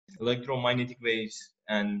electromagnetic waves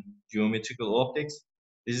and geometrical optics.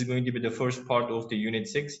 This is going to be the first part of the unit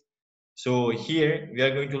 6. So here we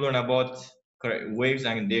are going to learn about waves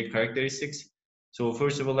and their characteristics. So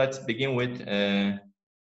first of all, let's begin with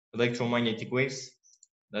electromagnetic waves.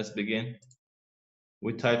 Let's begin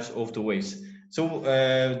with types of the waves. So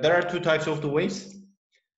there are two types of the waves.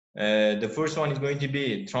 The first one is going to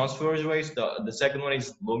be transverse waves. The second one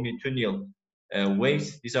is longitudinal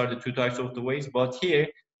waves. These are the two types of the waves. But here,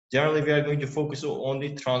 generally, we are going to focus on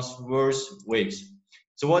the transverse waves.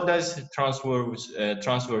 So what does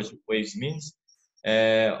transverse waves means?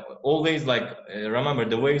 Always remember,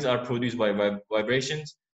 the waves are produced by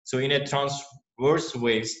vibrations. So in a transverse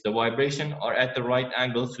waves, the vibration are at the right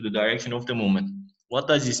angle to the direction of the movement. What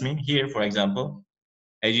does this mean? Here, for example,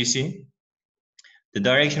 as you see, the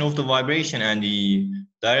direction of the vibration and the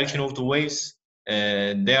direction of the waves,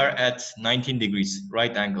 they are at 19 degrees,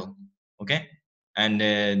 right angle, okay? And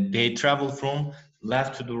they travel from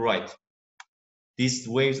left to the right. These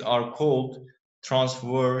waves are called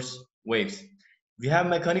transverse waves. We have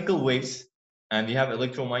mechanical waves and we have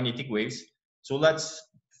electromagnetic waves. So let's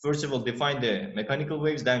first of all define the mechanical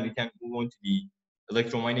waves, then we can move on to the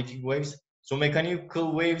electromagnetic waves. So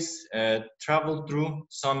mechanical waves travel through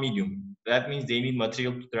some medium. That means they need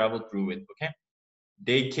material to travel through it, okay?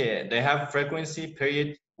 They have frequency,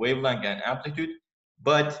 period, wavelength, and amplitude,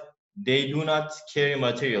 but they do not carry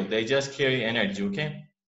material. They just carry energy, okay?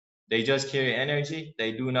 They just carry energy.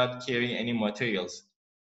 They do not carry any materials,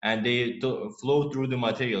 and they flow through the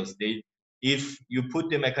materials. If you put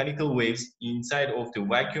the mechanical waves inside of the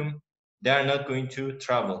vacuum, they are not going to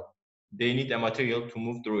travel. They need a material to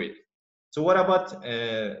move through it. So what about,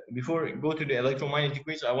 before we go to the electromagnetic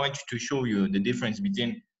waves, I want to show you the difference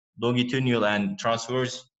between longitudinal and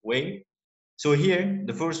transverse wave. So here,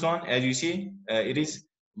 the first one, as you see, it is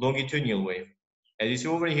longitudinal wave. As you see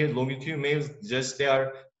over here, longitudinal waves, just they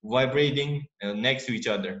are vibrating next to each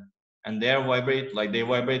other, and they vibrate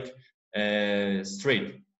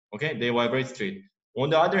straight. Okay, they vibrate straight. On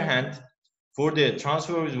the other hand, for the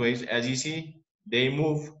transverse waves, as you see, they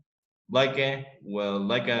move like a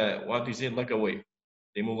like a wave.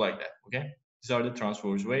 They move like that. Okay, these are the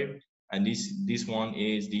transverse wave, and this one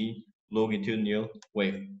is the longitudinal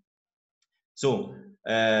wave. So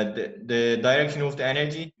the direction of the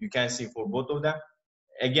energy you can see for both of them.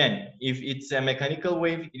 Again, if it's a mechanical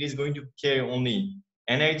wave, it is going to carry only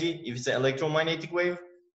energy. If it's an electromagnetic wave,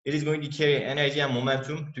 it is going to carry energy and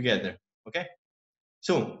momentum together. Okay.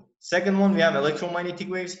 So second one, we have electromagnetic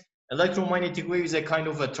waves. Electromagnetic wave is a kind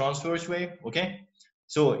of a transverse wave. Okay.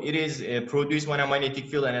 So it is produced when a magnetic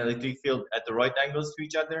field and electric field at the right angles to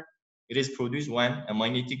each other. It is produced when a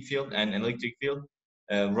magnetic field and electric field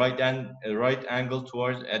right angle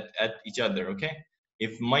towards at each other. Okay.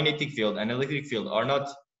 If magnetic field and electric field are not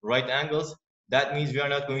right angles, that means we are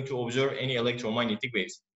not going to observe any electromagnetic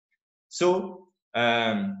waves. So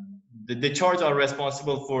the charges are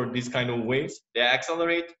responsible for this kind of waves. They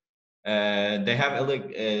accelerate. They have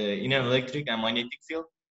in an electric and magnetic field,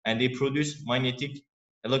 and they produce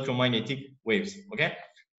electromagnetic waves. Okay,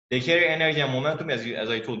 they carry energy and momentum, as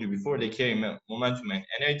I told you before. They carry momentum and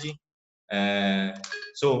energy.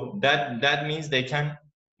 So that means they can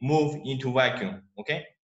move into vacuum. Okay,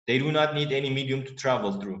 they do not need any medium to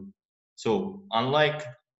travel through. So unlike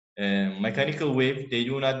mechanical wave, they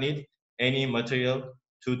do not need any material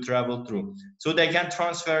to travel through. So they can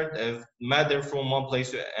transfer matter from one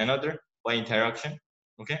place to another by interaction.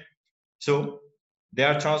 Okay, so they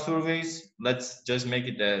are transfer waves. Let's just make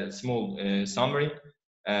it a small summary.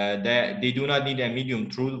 They do not need a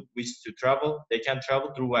medium through which to travel. They can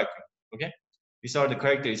travel through vacuum. Okay, these are the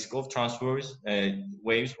characteristics of transverse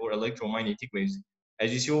waves or electromagnetic waves.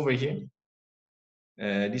 As you see over here,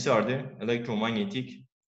 these are the electromagnetic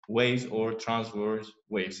waves or transverse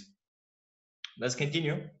waves. Let's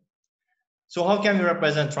continue. So how can we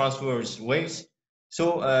represent transverse waves?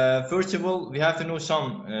 So first of all, we have to know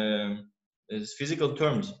some physical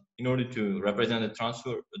terms in order to represent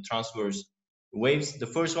the transverse waves. The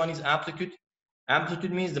first one is amplitude.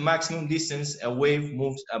 Amplitude means the maximum distance a wave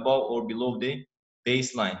moves above or below the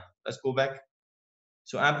baseline. Let's go back.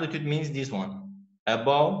 So amplitude means this one,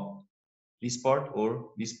 above this part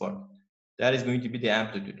or this part. That is going to be the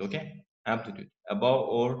amplitude, okay? Amplitude, above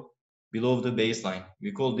or below the baseline.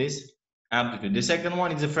 We call this amplitude. The second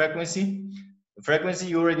one is the frequency. The frequency,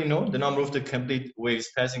 you already know, the number of the complete waves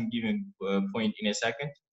passing given point in a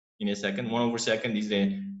second. 1/2 is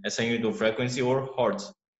the SI unit of frequency, or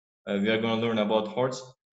hertz. We are going to learn about hertz.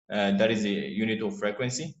 That is the unit of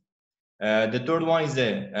frequency. The third one is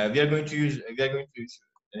we are going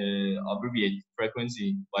to abbreviate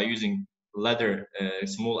frequency by using letter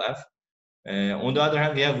small f. On the other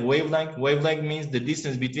hand, we have wavelength. Wavelength means the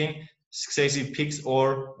distance between successive peaks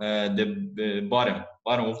or the bottom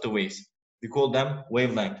of the waves. We call them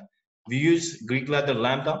wavelength. We use Greek letter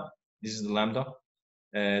lambda. This is the lambda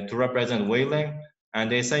to represent wavelength,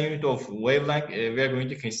 and the SI unit of wavelength we are going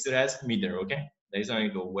to consider as meter. Okay, the SI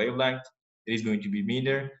unit of wavelength is going to be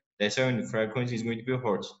meter. The SI unit of frequency is going to be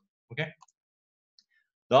hertz. Okay.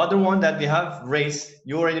 The other one that we have rays.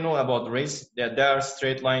 You already know about rays. That there are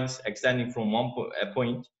straight lines extending from a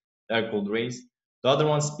point. They are called rays. The other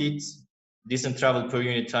one speeds, distance traveled per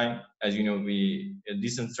unit time. As you know,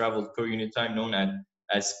 distance traveled per unit time known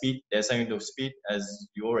as speed. The SI unit of speed, as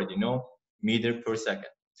you already know, meter per second.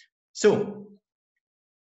 So,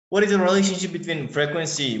 what is the relationship between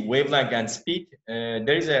frequency, wavelength, and speed?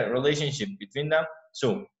 There is a relationship between them.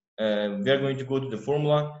 So, we are going to go to the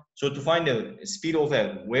formula. So, to find the speed of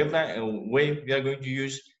a wave, we are going to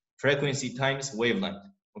use frequency times wavelength.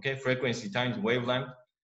 Okay, frequency times wavelength.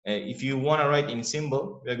 If you want to write in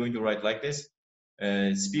symbol, we are going to write like this.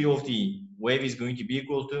 Speed of the wave is going to be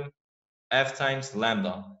equal to f times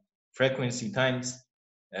lambda, frequency times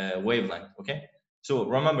wavelength. Okay, so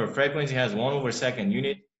remember, frequency has 1/2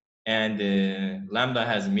 unit, and lambda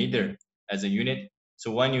has meter as a unit.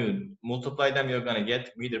 So when you multiply them, you're gonna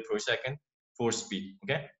get meter per second for speed.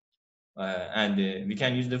 Okay, and we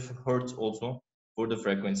can use the hertz also for the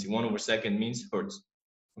frequency. 1/2 means hertz.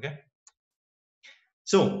 Okay.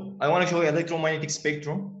 So I want to show you electromagnetic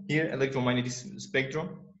spectrum here. Electromagnetic spectrum.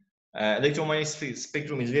 Electromagnetic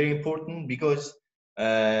spectrum is very important because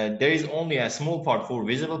there is only a small part for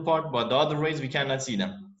visible part, but the other rays we cannot see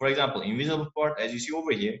them. For example, invisible part, as you see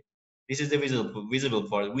over here, this is the visible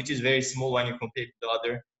part, which is very small when you compare to the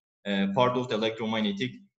other part of the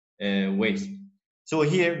electromagnetic waves. So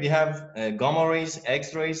here we have gamma rays,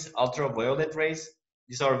 X-rays, ultraviolet rays.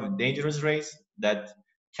 These are dangerous rays that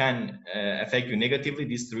can affect you negatively.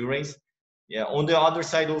 These three rays. Yeah. On the other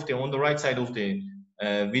side of on the right side of the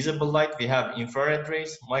visible light, we have infrared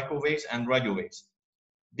rays, microwaves, and radio waves.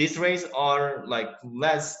 These rays are like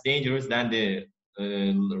less dangerous than the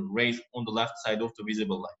rays on the left side of the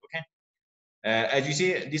visible light. Okay. As you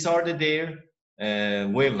see, these are their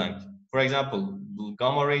wavelength. For example,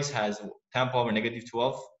 gamma rays has 10 power negative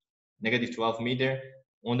 12 meter.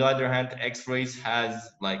 On the other hand, X-rays has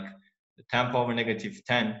like 10 power negative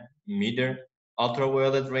 10 meter.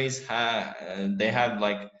 Ultraviolet rays they have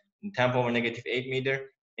like 10 power negative 8 meter.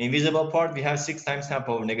 Invisible part, we have 6 times 10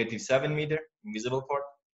 power negative 7 meter. Invisible part.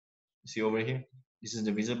 You see over here. This is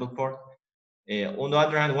the visible part. On the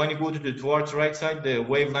other hand, when you go to the towards right side, the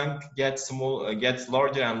wavelength gets gets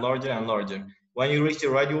larger and larger and larger. When you reach the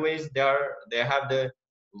radio waves, they have the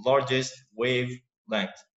largest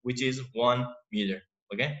wavelength, which is 1 meter.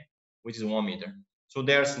 Okay, which is 1 meter. So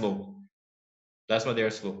they are slow. That's why they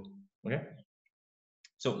are slow. Okay.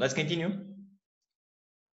 So let's continue.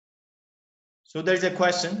 So there's a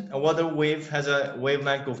question: a water wave has a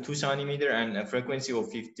wavelength of 2 centimeter and a frequency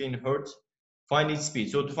of 15 hertz. Find its speed.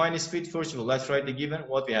 So to find its speed, first of all, let's write the given.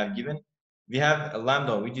 What we have given, we have a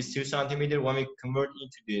lambda, which is 2 centimeter. When we convert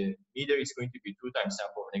into the meter, it's going to be 2 times 10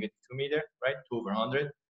 power negative 2 meter, right? 2/100.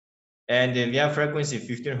 And then we have frequency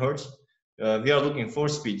 15 hertz. We are looking for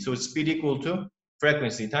speed. So speed equal to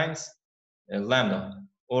frequency times lambda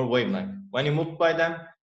or wavelength. When you multiply them,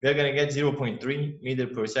 we are going to get 0.3 meter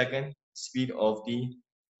per second speed of the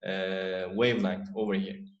wavelength over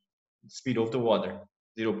here. Speed of the water,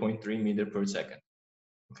 0.3 meter per second.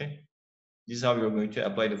 Okay, this is how you're going to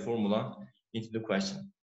apply the formula into the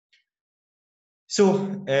question. So,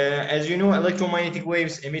 as you know, electromagnetic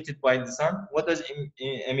waves emitted by the sun. What does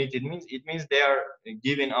emitted means? It means they are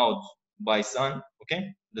given out by sun.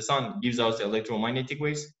 Okay, the sun gives out electromagnetic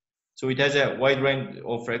waves. So it has a wide range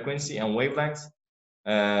of frequency and wavelengths.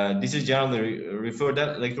 This is generally referred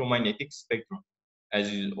to electromagnetic spectrum.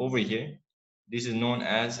 As is over here, this is known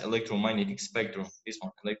as electromagnetic spectrum. This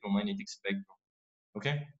one, electromagnetic spectrum.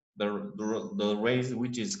 Okay, the rays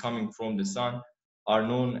which is coming from the sun are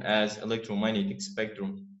known as electromagnetic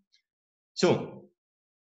spectrum. So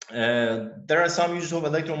there are some uses of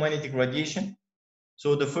electromagnetic radiation.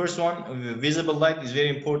 So the first one, visible light, is very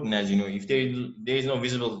important. As you know, if there is no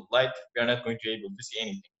visible light, we are not going to be able to see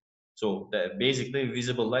anything. So basically,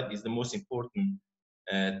 visible light is the most important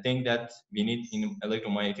thing that we need in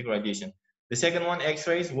electromagnetic radiation. The second one,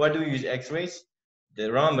 X-rays. Why do we use X-rays?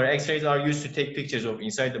 Remember, X-rays are used to take pictures of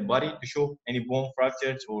inside the body to show any bone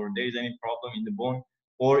fractures or there is any problem in the bone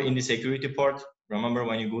or in the security part. Remember,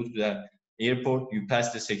 when you go to the airport, you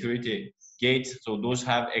pass the security gates, so those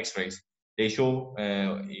have X-rays. They show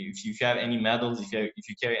if you have any medals, if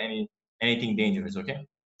you carry anything dangerous. Okay.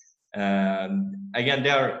 Again, they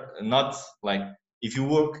are not like, if you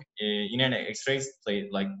work in an X-ray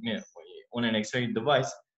plate, like, you know, on an X-ray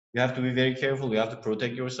device, you have to be very careful. You have to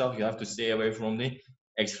protect yourself. You have to stay away from the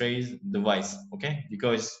X-ray device, okay?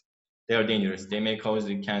 Because they are dangerous. They may cause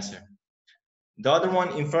the cancer. The other one,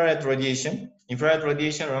 infrared radiation. Infrared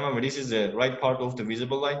radiation, remember, this is the right part of the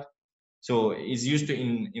visible light. So it's used to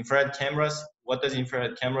in infrared cameras. What does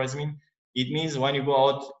infrared cameras mean? It means when you go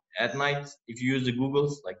out at night, if you use the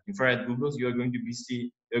googles, like infrared googles, you're going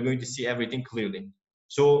to see everything clearly.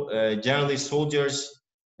 So generally, soldiers,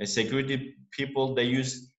 security people, they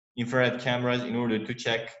use infrared cameras in order to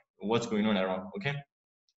check what's going on around. Okay.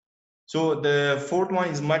 So the fourth one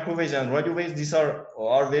is microwaves and radio waves. These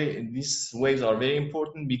waves are very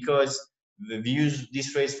important because we use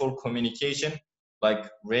these rays for communication. Like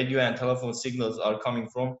radio and telephone signals are coming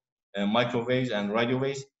from microwaves and radio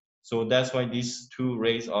waves. So that's why these two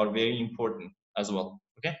rays are very important as well.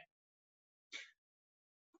 Okay.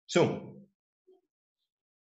 So